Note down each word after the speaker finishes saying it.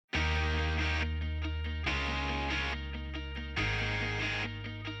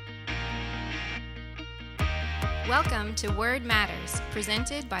Welcome to Word Matters,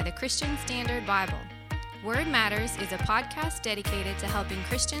 presented by the Christian Standard Bible. Word Matters is a podcast dedicated to helping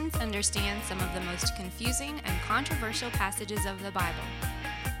Christians understand some of the most confusing and controversial passages of the Bible.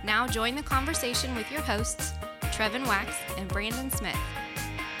 Now join the conversation with your hosts, Trevin Wax and Brandon Smith.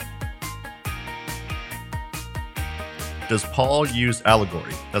 Does Paul use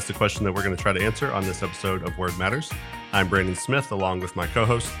allegory? That's the question that we're going to try to answer on this episode of Word Matters. I'm Brandon Smith, along with my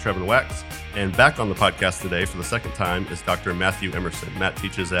co-host, Trevin Wax. And back on the podcast today for the second time is Dr. Matthew Emerson. Matt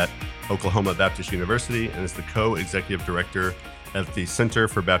teaches at Oklahoma Baptist University and is the co-executive director at the Center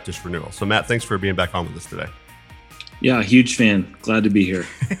for Baptist Renewal. So Matt, thanks for being back on with us today. Yeah, huge fan. Glad to be here.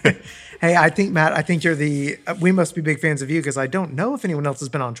 Hey, Matt, we must be big fans of you because I don't know if anyone else has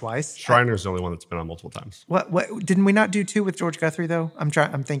been on twice. Schreiner's the only one that's been on multiple times. What, didn't we not do two with George Guthrie though? I'm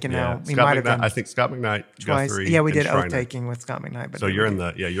thinking now. We might have done. I think Scott McKnight, twice. Guthrie. Yeah, we did Schreiner. oath taking with Scott McKnight. But so you're in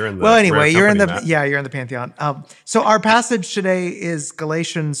the. Well, anyway, you're in the pantheon. So our passage today is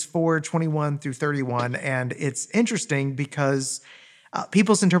Galatians 4:21 through 31, and it's interesting because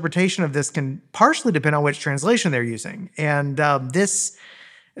people's interpretation of this can partially depend on which translation they're using, and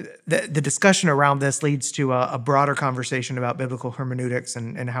The discussion around this leads to a broader conversation about biblical hermeneutics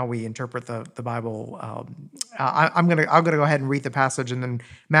and how we interpret the Bible. I'm gonna go ahead and read the passage, and then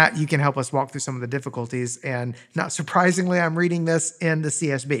Matt, you can help us walk through some of the difficulties. And not surprisingly, I'm reading this in the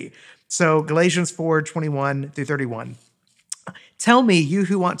CSB. So Galatians 4:21 through 31. Tell me, you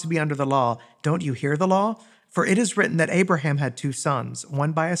who want to be under the law, don't you hear the law? For it is written that Abraham had two sons,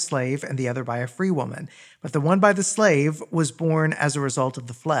 one by a slave and the other by a free woman. But the one by the slave was born as a result of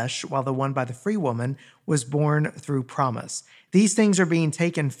the flesh, while the one by the free woman was born through promise. These things are being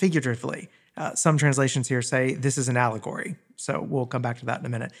taken figuratively. Some translations here say this is an allegory. So we'll come back to that in a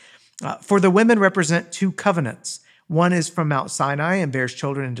minute. For the women represent two covenants. One is from Mount Sinai and bears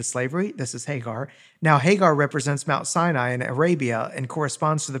children into slavery. This is Hagar. Now Hagar represents Mount Sinai in Arabia and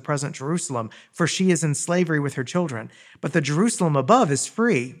corresponds to the present Jerusalem, for she is in slavery with her children. But the Jerusalem above is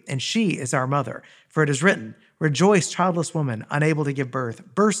free, and she is our mother. For it is written, rejoice, childless woman, unable to give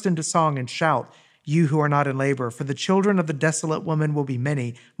birth. Burst into song and shout, you who are not in labor. For the children of the desolate woman will be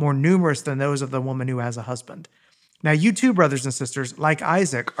many, more numerous than those of the woman who has a husband. Now you too, brothers and sisters, like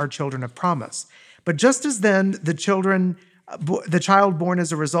Isaac, are children of promise. But just as then the child born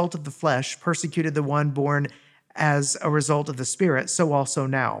as a result of the flesh persecuted the one born as a result of the Spirit, so also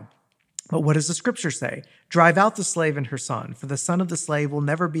now. But what does the Scripture say? Drive out the slave and her son, for the son of the slave will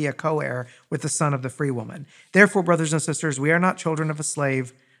never be a co-heir with the son of the free woman. Therefore, brothers and sisters, we are not children of a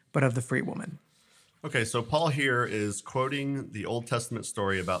slave, but of the free woman. Okay, so Paul here is quoting the Old Testament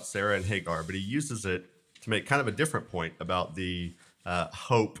story about Sarah and Hagar, but he uses it to make kind of a different point about the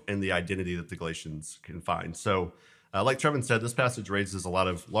hope and the identity that the Galatians can find. So like Trevin said, this passage raises a lot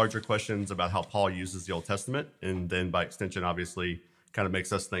of larger questions about how Paul uses the Old Testament. And then by extension, obviously, kind of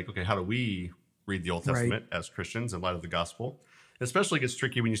makes us think, okay, how do we read the Old Testament as Christians in light of the gospel? It especially gets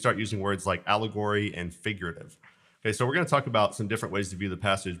tricky when you start using words like allegory and figurative. Okay, so we're going to talk about some different ways to view the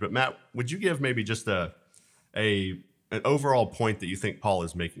passage. But Matt, would you give maybe just an overall point that you think Paul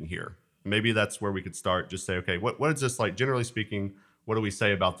is making here? Maybe that's where we could start. Just say, okay, what is this like, generally speaking? What do we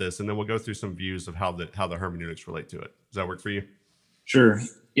say about this? And then we'll go through some views of how the hermeneutics relate to it. Does that work for you? Sure.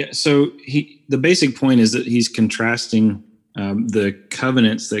 Yeah. So the basic point is that he's contrasting the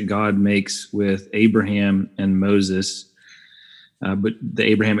covenants that God makes with Abraham and Moses, but the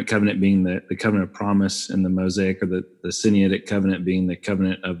Abrahamic covenant being the covenant of promise, and the Mosaic or the Sinaitic covenant being the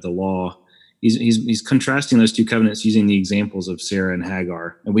covenant of the law. He's contrasting those two covenants using the examples of Sarah and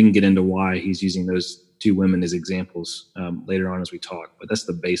Hagar, and we can get into why he's using those two women as examples later on as we talk. But that's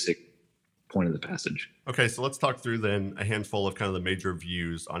the basic point of the passage. Okay, so let's talk through then a handful of kind of the major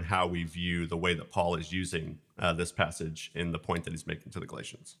views on how we view the way that Paul is using this passage in the point that he's making to the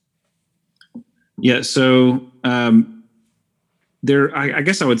Galatians. Yeah, so I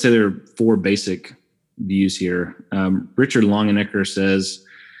guess I would say there are four basic views here. Richard Longenecker says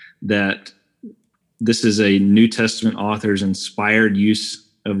that this is a New Testament author's inspired use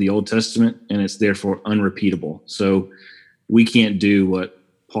of the Old Testament, and it's therefore unrepeatable. So we can't do what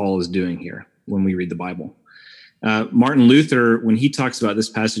Paul is doing here when we read the Bible. Martin Luther, when he talks about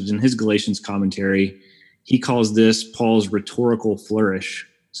this passage in his Galatians commentary, he calls this Paul's rhetorical flourish.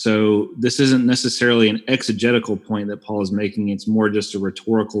 So this isn't necessarily an exegetical point that Paul is making. It's more just a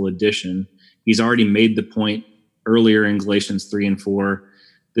rhetorical addition. He's already made the point earlier in Galatians 3 and 4.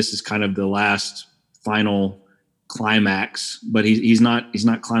 This is kind of the last final climax, but he's not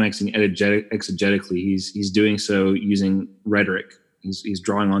climaxing exegetically. He's doing so using rhetoric. He's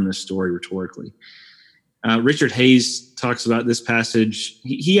drawing on this story rhetorically. Richard Hayes talks about this passage.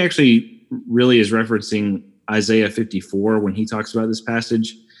 He actually really is referencing Isaiah 54 when he talks about this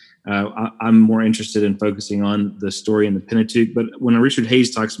passage. I'm more interested in focusing on the story in the Pentateuch. But when Richard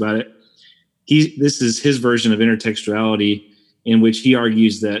Hayes talks about it, this is his version of intertextuality, in which he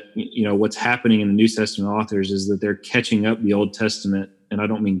argues that, what's happening in the New Testament authors is that they're catching up the Old Testament. And I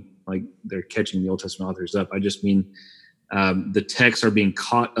don't mean like they're catching the Old Testament authors up. I just mean the texts are being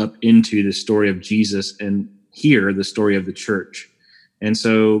caught up into the story of Jesus, and here the story of the church. And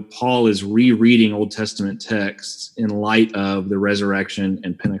so Paul is rereading Old Testament texts in light of the resurrection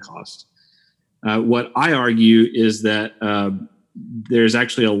and Pentecost. What I argue is that there's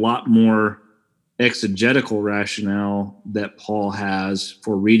actually a lot more exegetical rationale that Paul has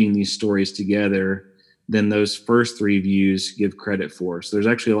for reading these stories together than those first three views give credit for. So there's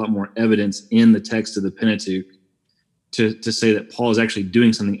actually a lot more evidence in the text of the Pentateuch to say that Paul is actually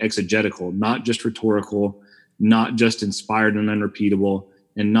doing something exegetical, not just rhetorical, not just inspired and unrepeatable,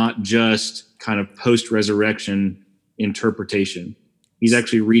 and not just kind of post-resurrection interpretation. He's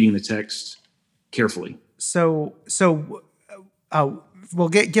actually reading the text carefully. Well,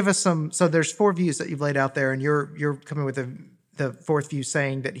 give us some. So there's four views that you've laid out there, and you're coming with the fourth view,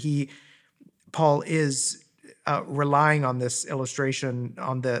 saying that Paul is relying on this illustration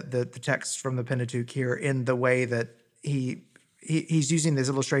on the text from the Pentateuch here in the way that he's using this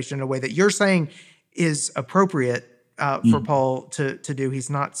illustration in a way that you're saying is appropriate for Paul to do. He's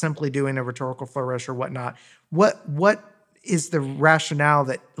not simply doing a rhetorical flourish or whatnot. What is the rationale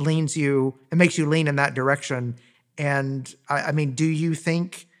that leans you and makes you lean in that direction? And I mean, do you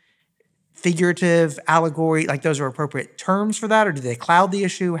think figurative, allegory, like those are appropriate terms for that, or do they cloud the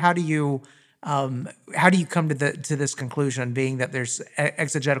issue? How do you come to this conclusion, being that there's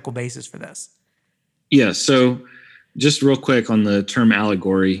exegetical basis for this? Yeah. So just real quick on the term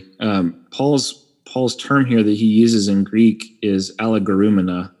allegory, Paul's term here that he uses in Greek is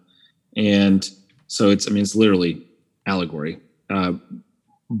allegorumena, and so it's literally allegory.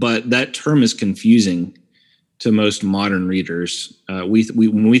 But that term is confusing to most modern readers. We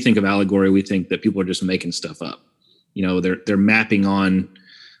when we think of allegory, we think that people are just making stuff up. They're mapping on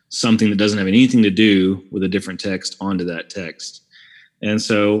something that doesn't have anything to do with a different text onto that text. And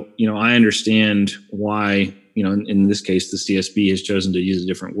so, I understand why, in this case, the CSB has chosen to use a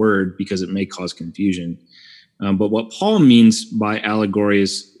different word because it may cause confusion. But what Paul means by allegory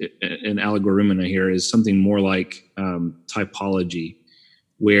and allegorumena here is something more like typology,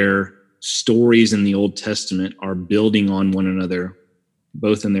 where stories in the Old Testament are building on one another,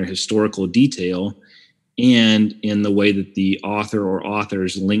 both in their historical detail and in the way that the author or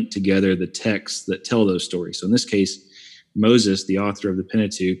authors link together the texts that tell those stories. So in this case, Moses, the author of the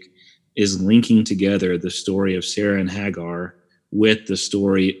Pentateuch, is linking together the story of Sarah and Hagar with the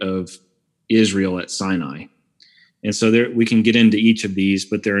story of Israel at Sinai. And so we can get into each of these,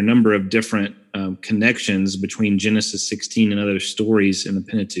 but there are a number of different connections between Genesis 16 and other stories in the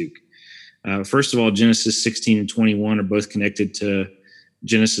Pentateuch. First of all, Genesis 16 and 21 are both connected to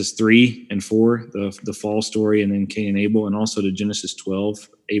Genesis 3 and 4, the fall story, and then Cain and Abel, and also to Genesis 12,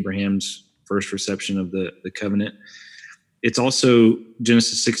 Abraham's first reception of the covenant. It's also,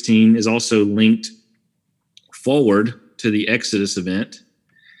 Genesis 16 is also linked forward to the Exodus event.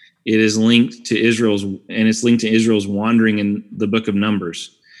 It is linked to Israel's wandering in the book of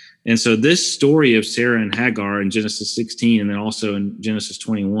Numbers. And so this story of Sarah and Hagar in Genesis 16 and then also in Genesis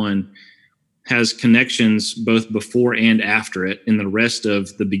 21 has connections both before and after it in the rest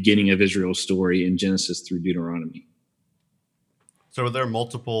of the beginning of Israel's story in Genesis through Deuteronomy. So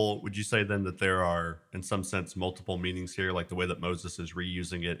would you say then that there are, in some sense, multiple meanings here, like the way that Moses is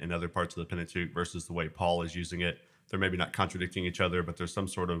reusing it in other parts of the Pentateuch versus the way Paul is using it? They're maybe not contradicting each other, but there's some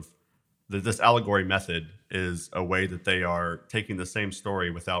sort of, this allegory method is a way that they are taking the same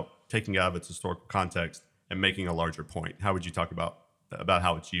story without taking out of its historical context and making a larger point. How would you talk about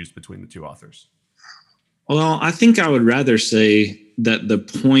how it's used between the two authors? Well, I think I would rather say that the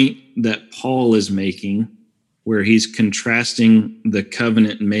point that Paul is making, where he's contrasting the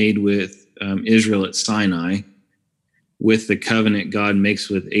covenant made with Israel at Sinai with the covenant God makes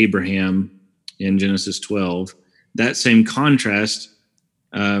with Abraham in Genesis 12, that same contrast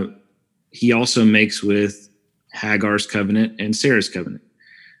he also makes with Hagar's covenant and Sarah's covenant.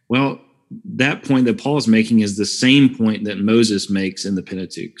 Well, that point that Paul is making is the same point that Moses makes in the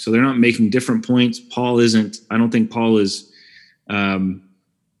Pentateuch. So they're not making different points. I don't think Paul is,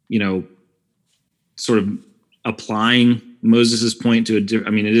 sort of applying Moses's point to it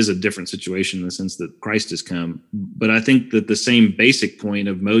is a different situation in the sense that Christ has come. But I think that the same basic point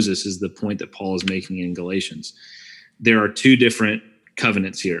of Moses is the point that Paul is making in Galatians. There are two different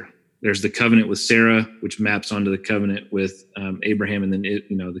covenants here. There's the covenant with Sarah, which maps onto the covenant with Abraham, and then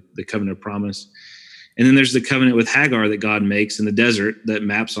the covenant of promise. And then there's the covenant with Hagar that God makes in the desert that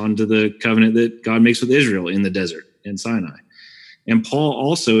maps onto the covenant that God makes with Israel in the desert in Sinai. And Paul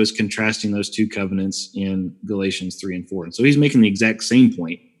also is contrasting those two covenants in Galatians 3 and 4. And so he's making the exact same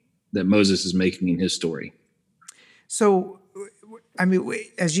point that Moses is making in his story. So, I mean,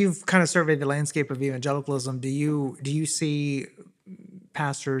 as you've kind of surveyed the landscape of evangelicalism, do you see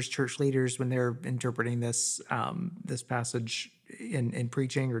pastors, church leaders, when they're interpreting this this passage in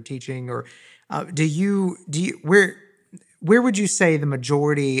preaching or teaching, or where would you say the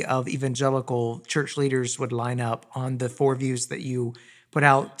majority of evangelical church leaders would line up on the four views that you put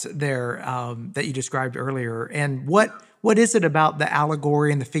out there that you described earlier? And what is it about the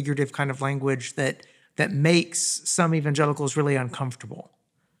allegory and the figurative kind of language that makes some evangelicals really uncomfortable?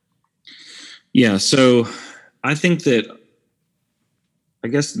 Yeah, so I think that, I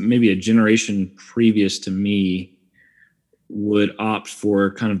guess maybe a generation previous to me would opt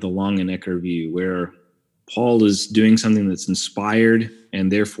for kind of the Longenecker view, where Paul is doing something that's inspired and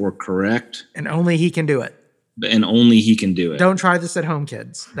therefore correct. And only he can do it. And only he can do it. Don't try this at home,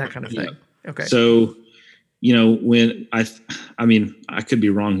 kids. That kind of thing. Yeah. Okay. So, when I mean, I could be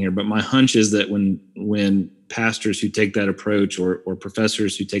wrong here, but my hunch is that when pastors who take that approach or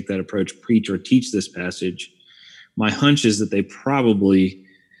professors who take that approach preach or teach this passage, my hunch is that they probably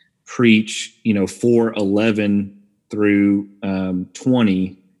preach, 4:11 through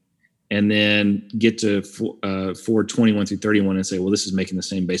 20, and then get to 4:21 through 31 and say, well, this is making the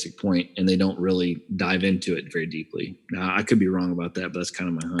same basic point, and they don't really dive into it very deeply. Now, I could be wrong about that, but that's kind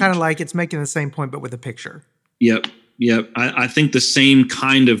of my hunch. Kind of like it's making the same point, but with a picture. Yep. I think the same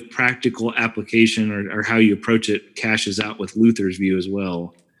kind of practical application or how you approach it cashes out with Luther's view as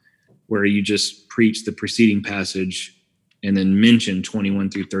well, where you just preach the preceding passage and then mention 21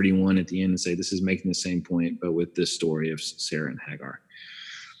 through 31 at the end and say, this is making the same point, but with this story of Sarah and Hagar.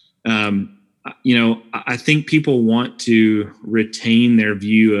 I think people want to retain their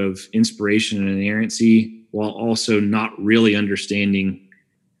view of inspiration and inerrancy while also not really understanding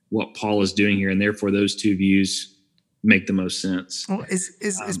what Paul is doing here. And therefore those two views make the most sense. Well,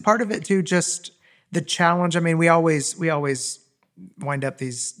 is part of it too, just the challenge? I mean, we always wind up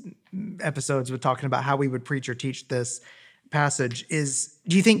these episodes with talking about how we would preach or teach this passage.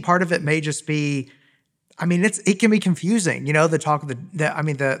 Do you think part of it may just be, I mean, it can be confusing, the talk of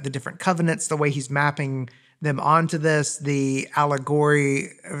the different covenants, the way he's mapping them onto this, the allegory,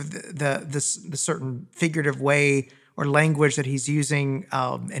 the certain figurative way or language that he's using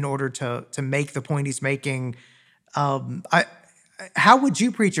in order to make the point he's making. How would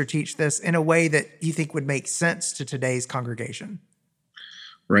you preach or teach this in a way that you think would make sense to today's congregation?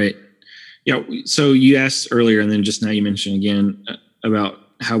 Right. Yeah. So you asked earlier, and then just now you mentioned again about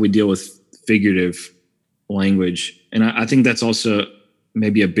how we deal with figurative language. And I think that's also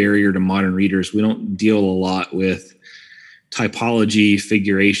maybe a barrier to modern readers. We don't deal a lot with typology,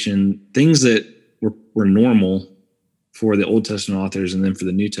 figuration, things that were normal for the Old Testament authors, and then for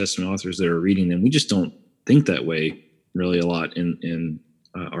the New Testament authors that are reading them. We just don't think that way really a lot in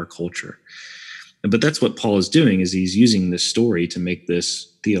our culture. But that's what Paul is doing, is he's using this story to make this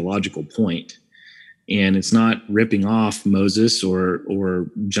theological point. And it's not ripping off Moses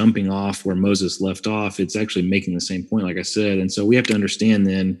or jumping off where Moses left off. It's actually making the same point, like I said. And so we have to understand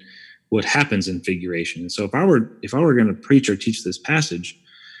then what happens in figuration. And so if I were going to preach or teach this passage,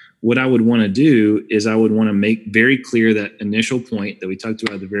 what I would want to do is I would want to make very clear that initial point that we talked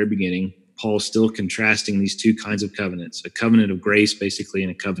about at the very beginning. Paul's still contrasting these two kinds of covenants, a covenant of grace, basically,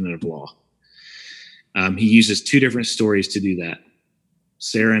 and a covenant of law. He uses two different stories to do that.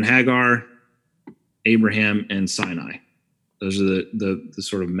 Sarah and Hagar, Abraham and Sinai. Those are the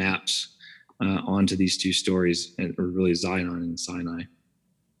sort of maps onto these two stories, or really Zion and Sinai.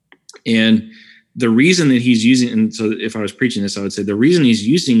 And the reason that he's using, and so if I was preaching this, I would say the reason he's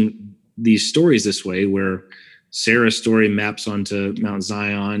using these stories this way, where Sarah's story maps onto Mount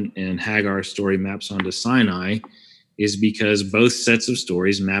Zion and Hagar's story maps onto Sinai, is because both sets of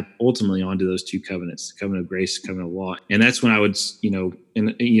stories map ultimately onto those two covenants, the covenant of grace, the covenant of law. And that's when I would,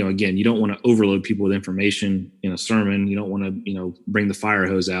 again, you don't want to overload people with information in a sermon. You don't want to, bring the fire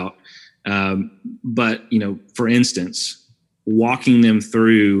hose out. But, for instance, walking them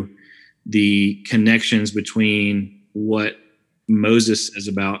through the connections between what Moses says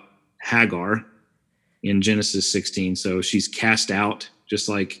about Hagar in Genesis 16. So she's cast out, just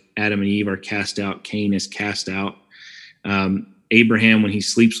like Adam and Eve are cast out. Cain is cast out. Abraham, when he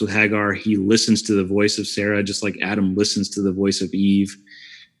sleeps with Hagar, he listens to the voice of Sarah, just like Adam listens to the voice of Eve.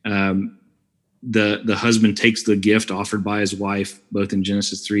 The husband takes the gift offered by his wife, both in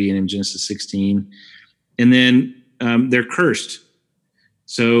Genesis 3 and in Genesis 16. And then they're cursed.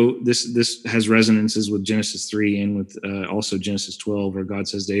 So this has resonances with Genesis 3 and with also Genesis 12, where God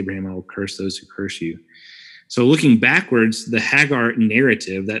says to Abraham, I will curse those who curse you. So looking backwards, the Hagar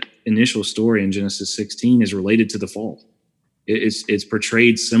narrative, that initial story in Genesis 16, is related to the fall. It's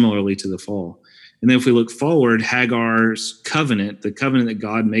portrayed similarly to the fall. And then if we look forward, Hagar's covenant, the covenant that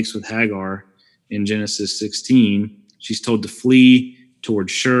God makes with Hagar in Genesis 16, she's told to flee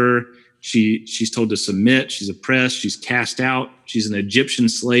towards Shur. She's told to submit. She's oppressed. She's cast out. She's an Egyptian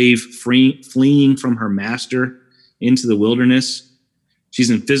slave fleeing from her master into the wilderness.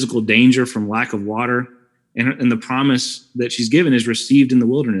 She's in physical danger from lack of water. And the promise that she's given is received in the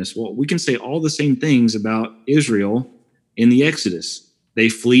wilderness. Well, we can say all the same things about Israel in the Exodus. They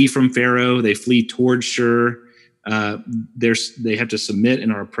flee from Pharaoh. They flee towards Shur. They have to submit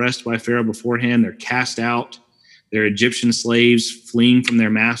and are oppressed by Pharaoh beforehand. They're cast out. They're Egyptian slaves fleeing from their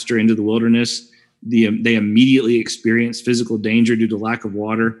master into the wilderness. They immediately experience physical danger due to lack of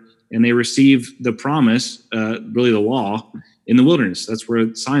water, and they receive the promise, really the law, in the wilderness. That's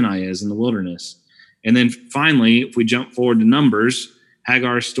where Sinai is, in the wilderness. And then finally, if we jump forward to Numbers,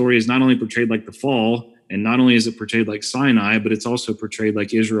 Hagar's story is not only portrayed like the fall, and not only is it portrayed like Sinai, but it's also portrayed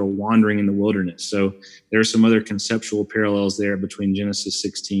like Israel wandering in the wilderness. So there are some other conceptual parallels there between Genesis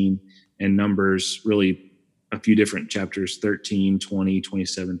 16 and Numbers, really a few different chapters, 13, 20,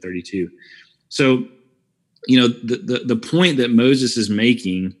 27, 32. So, the point that Moses is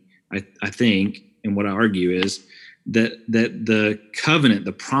making, I think, and what I argue is that the covenant,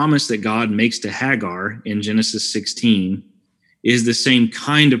 the promise that God makes to Hagar in Genesis 16 is the same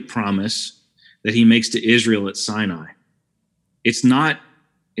kind of promise that he makes to Israel at Sinai. It's not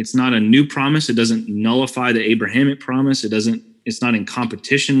a new promise. It doesn't nullify the Abrahamic promise. It's not in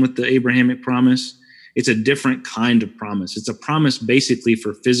competition with the Abrahamic promise. It's a different kind of promise. It's a promise basically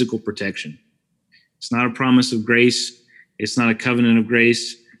for physical protection. It's not a promise of grace. It's not a covenant of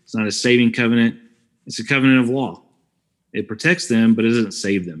grace. It's not a saving covenant. It's a covenant of law. It protects them, but it doesn't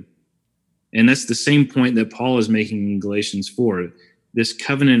save them. And that's the same point that Paul is making in Galatians 4. This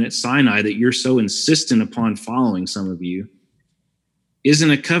covenant at Sinai that you're so insistent upon following, some of you, isn't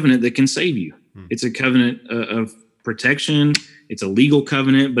a covenant that can save you. It's a covenant of protection. It's a legal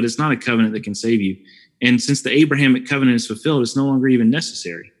covenant, but it's not a covenant that can save you. And since the Abrahamic covenant is fulfilled, it's no longer even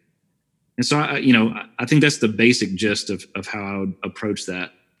necessary. And so, I think that's the basic gist of how I would approach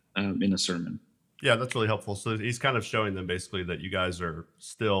that in a sermon. Yeah, that's really helpful. So he's kind of showing them basically that you guys are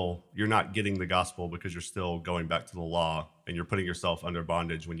you're not getting the gospel because you're still going back to the law and you're putting yourself under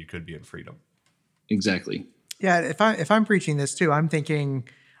bondage when you could be in freedom. Exactly. Yeah, if I'm preaching this too, I'm thinking,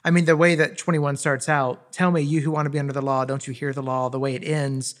 the way that 21 starts out, tell me, you who want to be under the law, don't you hear the law? The way it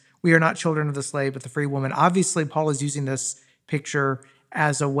ends, we are not children of the slave, but the free woman. Obviously, Paul is using this picture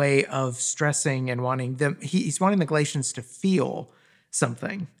as a way of stressing and wanting them. He's wanting the Galatians to feel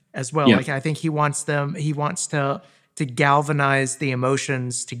something as well. Yeah. Like, I think he wants to galvanize the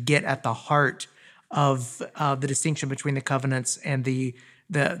emotions, to get at the heart of the distinction between the covenants and the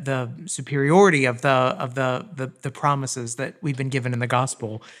superiority of the promises that we've been given in the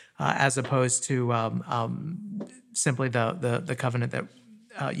gospel, as opposed to simply the covenant that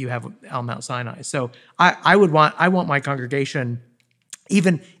you have on Mount Sinai. So I want my congregation,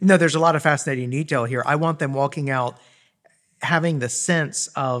 even though there's a lot of fascinating detail here, I want them walking out having the sense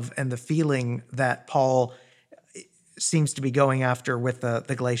of and the feeling that Paul seems to be going after with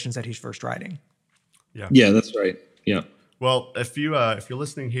the Galatians that he's first writing. Yeah, that's right. Yeah. Well, if you're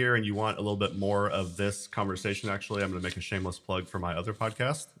listening here and you want a little bit more of this conversation, actually, I'm going to make a shameless plug for my other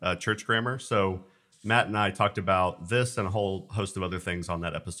podcast, Church Grammar. So Matt and I talked about this and a whole host of other things on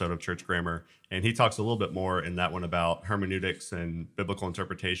that episode of Church Grammar. And he talks a little bit more in that one about hermeneutics and biblical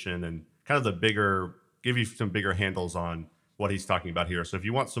interpretation and kind of give you some bigger handles on what he's talking about here. So if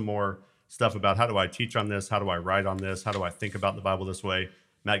you want some more stuff about how do I teach on this, how do I write on this, how do I think about the Bible this way,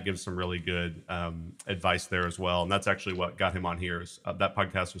 Matt gives some really good advice there as well. And that's actually what got him on here. That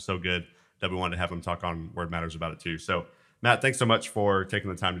podcast was so good that we wanted to have him talk on Word Matters about it too. So Matt, thanks so much for taking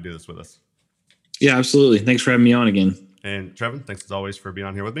the time to do this with us. Yeah, absolutely. Thanks for having me on again. And Trevin, thanks as always for being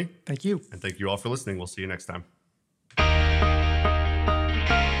on here with me. Thank you. And thank you all for listening. We'll see you next time.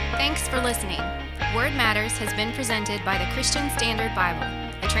 Thanks for listening. Word Matters has been presented by the Christian Standard Bible,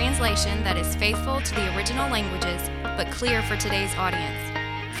 a translation that is faithful to the original languages but clear for today's audience.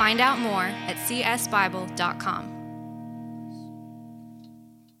 Find out more at csbible.com.